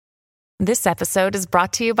This episode is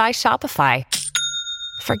brought to you by Shopify.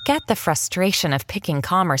 Forget the frustration of picking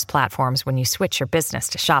commerce platforms when you switch your business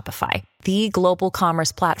to Shopify, the global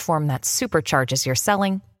commerce platform that supercharges your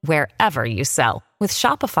selling wherever you sell. With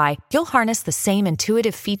Shopify, you'll harness the same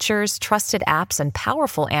intuitive features, trusted apps, and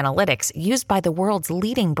powerful analytics used by the world's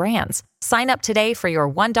leading brands. Sign up today for your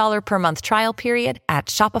 $1 per month trial period at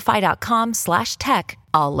shopify.com/tech,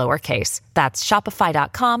 all lowercase. That's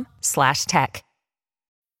shopify.com/tech.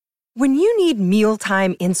 When you need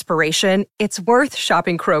mealtime inspiration, it's worth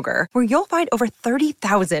shopping Kroger, where you'll find over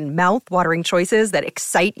 30,000 mouth-watering choices that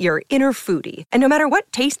excite your inner foodie. And no matter what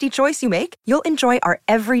tasty choice you make, you'll enjoy our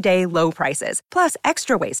everyday low prices, plus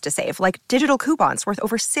extra ways to save, like digital coupons worth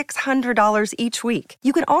over $600 each week.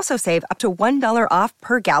 You can also save up to $1 off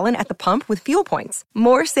per gallon at the pump with fuel points.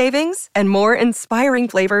 More savings and more inspiring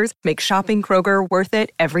flavors make shopping Kroger worth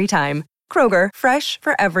it every time. Kroger, fresh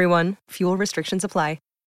for everyone. Fuel restrictions apply.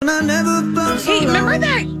 Hey, remember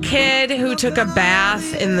that kid who took a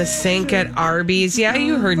bath in the sink at Arby's? Yeah,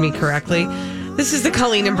 you heard me correctly. This is the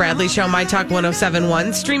Colleen and Bradley Show, My Talk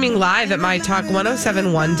 1071, streaming live at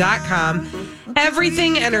mytalk1071.com.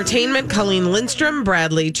 Everything Entertainment, Colleen Lindstrom,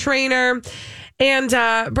 Bradley Trainer. And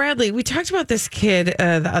Bradley, we talked about this kid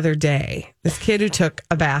the other day. This kid who took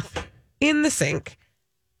a bath in the sink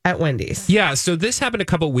at Wendy's. Yeah, so this happened a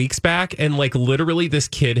couple weeks back, and like literally this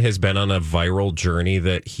kid has been on a viral journey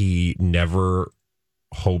that he never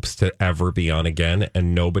hopes to ever be on again,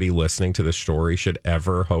 and nobody listening to the story should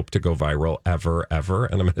ever hope to go viral ever,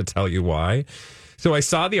 and I'm going to tell you why. So I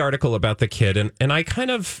saw the article about the kid, and I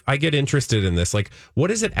get interested in this. Like, what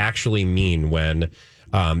does it actually mean when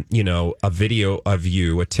a video of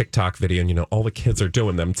you, a TikTok video, and all the kids are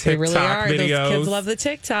doing them TikTok really are. videos. Those kids love the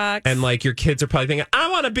TikToks. And like your kids are probably thinking,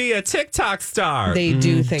 I want to be a TikTok star. They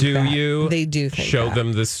do think do that. You? They do think Show that.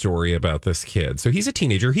 them the story about this kid. So he's a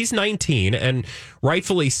teenager. He's 19 and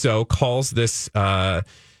rightfully so calls this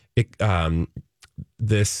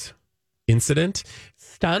this incident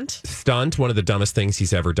stunt one of the dumbest things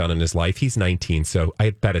he's ever done in his life. He's 19, so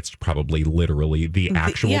I bet it's probably literally the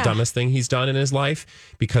actual dumbest thing he's done in his life,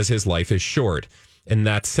 because his life is short, and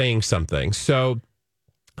that's saying something. So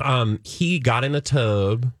he got in a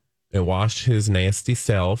tub and washed his nasty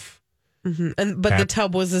self. Mm-hmm. But the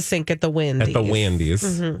tub was a sink at the Wendy's.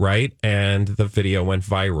 Mm-hmm. Right? And the video went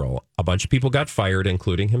viral. A bunch of people got fired,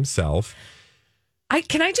 including himself.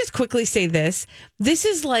 Can I just quickly say this? This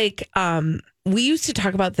is like, we used to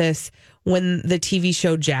talk about this when the TV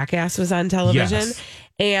show Jackass was on television. Yes.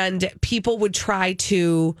 And people would try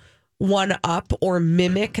to one up or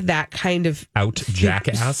mimic that kind of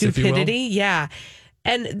Jackass stupidity. If you will. Yeah.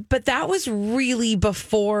 But that was really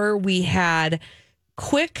before we had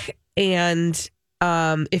quick and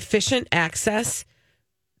efficient access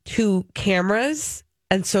to cameras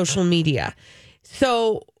and social media.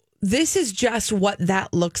 So this is just what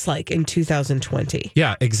that looks like in 2020.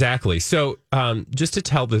 Yeah, exactly. So just to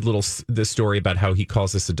tell the story about how he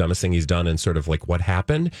calls this the dumbest thing he's done and sort of like what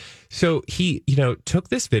happened. So he, took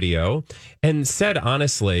this video and said,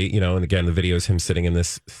 honestly, and again, the video is him sitting in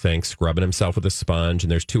this thing, scrubbing himself with a sponge.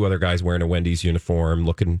 And there's two other guys wearing a Wendy's uniform,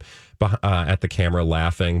 looking at the camera,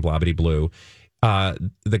 laughing, blah, blah, blue.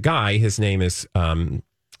 The guy, his name is Paul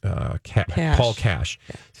Cash.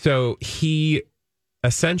 Yeah. So he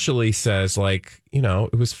essentially says, like,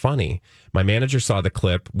 it was funny. My manager saw the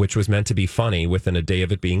clip, which was meant to be funny, within a day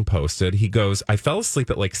of it being posted. He goes, I fell asleep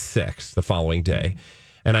at like 6 the following day.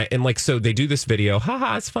 And so they do this video.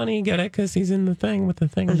 Haha, it's funny. Get it? Because he's in the thing with the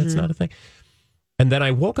thing and it's not a thing. And then I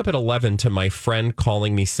woke up at 11 to my friend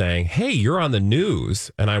calling me saying, hey, you're on the news.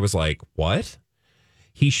 And I was like, what?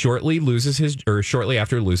 He shortly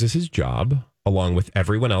after loses his job, along with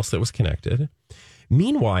everyone else that was connected.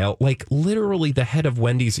 Meanwhile, like literally the head of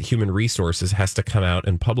Wendy's Human Resources has to come out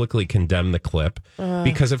and publicly condemn the clip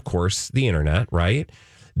because, of course, the internet, right?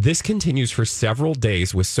 This continues for several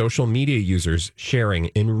days with social media users sharing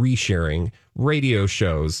and resharing radio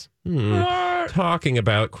shows talking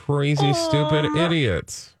about crazy, stupid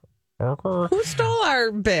idiots. Who stole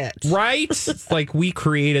our bit? Right? It's like we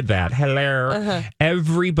created that. Hello.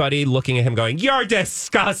 Everybody looking at him going, you're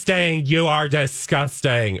disgusting. You are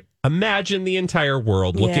disgusting. Imagine the entire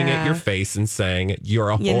world looking at your face and saying, you're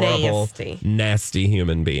a horrible, nasty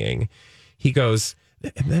human being. He goes,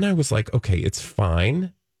 and then I was like, okay, it's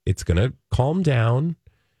fine. It's going to calm down.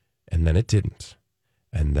 And then it didn't.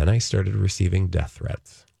 And then I started receiving death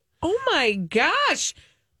threats. Oh my gosh.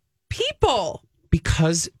 People.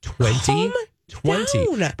 Because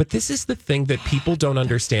 2020. But this is the thing that people don't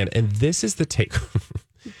understand. And this is the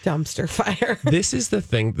dumpster fire. This is the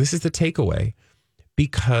thing. This is the takeaway.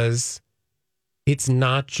 Because it's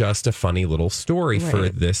not just a funny little story for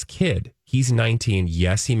this kid. He's 19.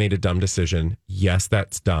 Yes, he made a dumb decision. Yes,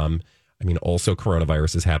 that's dumb. I mean, also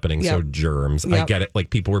coronavirus is happening, so germs. I get it.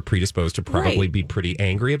 Like, people were predisposed to probably be pretty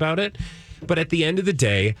angry about it. But at the end of the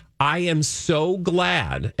day, I am so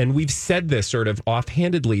glad, and we've said this sort of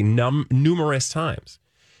offhandedly numerous times,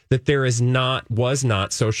 that there was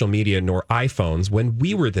not social media nor iPhones when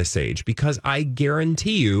we were this age, because I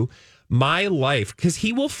guarantee you my life, because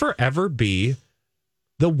he will forever be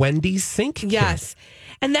the Wendy's sink kid. Yes.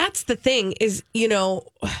 And that's the thing is, it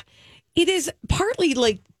is partly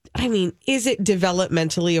like, I mean, is it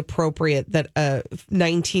developmentally appropriate that a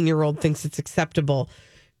 19-year-old thinks it's acceptable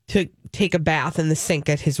to take a bath in the sink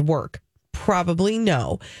at his work? Probably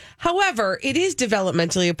no. However, it is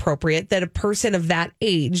developmentally appropriate that a person of that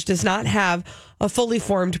age does not have a fully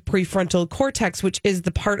formed prefrontal cortex, which is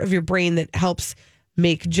the part of your brain that helps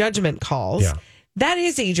make judgment calls. Yeah. That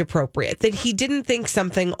is age appropriate, that he didn't think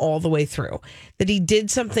something all the way through, that he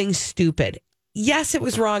did something stupid. Yes, it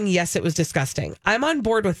was wrong. Yes, it was disgusting. I'm on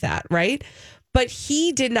board with that, right? But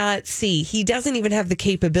he did not see, he doesn't even have the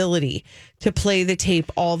capability to play the tape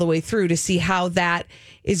all the way through to see how that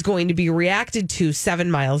is going to be reacted to 7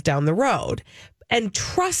 miles down the road. And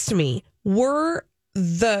trust me, were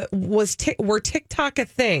TikTok a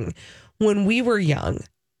thing when we were young,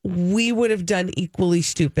 we would have done equally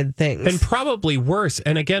stupid things. And probably worse.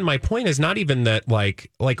 And again, my point is not even that like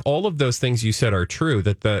all of those things you said are true,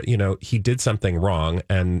 that he did something wrong,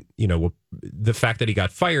 and the fact that he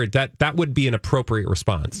got fired, that would be an appropriate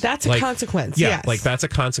response. That's a consequence. Yeah, yes. like that's a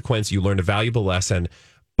consequence. You learned a valuable lesson.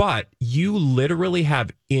 But you literally have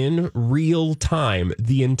in real time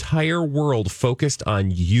the entire world focused on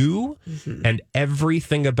you and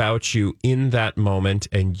everything about you in that moment,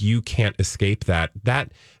 and you can't escape that.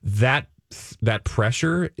 That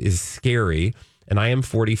pressure is scary. And I am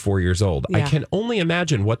 44 years old. Yeah. I can only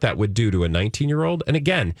imagine what that would do to a 19-year-old. And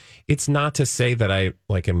again, it's not to say that I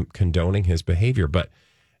am condoning his behavior, but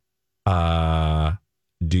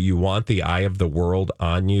do you want the eye of the world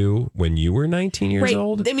on you when you were 19 years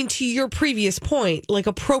old? I mean, to your previous point, like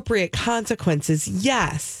appropriate consequences,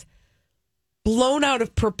 yes. Blown out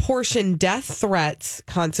of proportion death threats,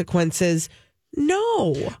 consequences,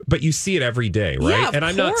 no. But you see it every day, right? Yeah, and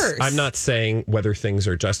I'm not saying whether things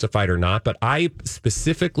are justified or not, but I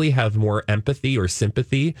specifically have more empathy or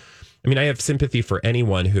sympathy. I mean, I have sympathy for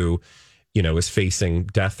anyone who, is facing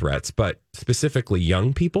death threats, but specifically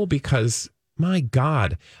young people, because my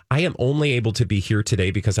God, I am only able to be here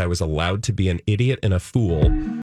today because I was allowed to be an idiot and a fool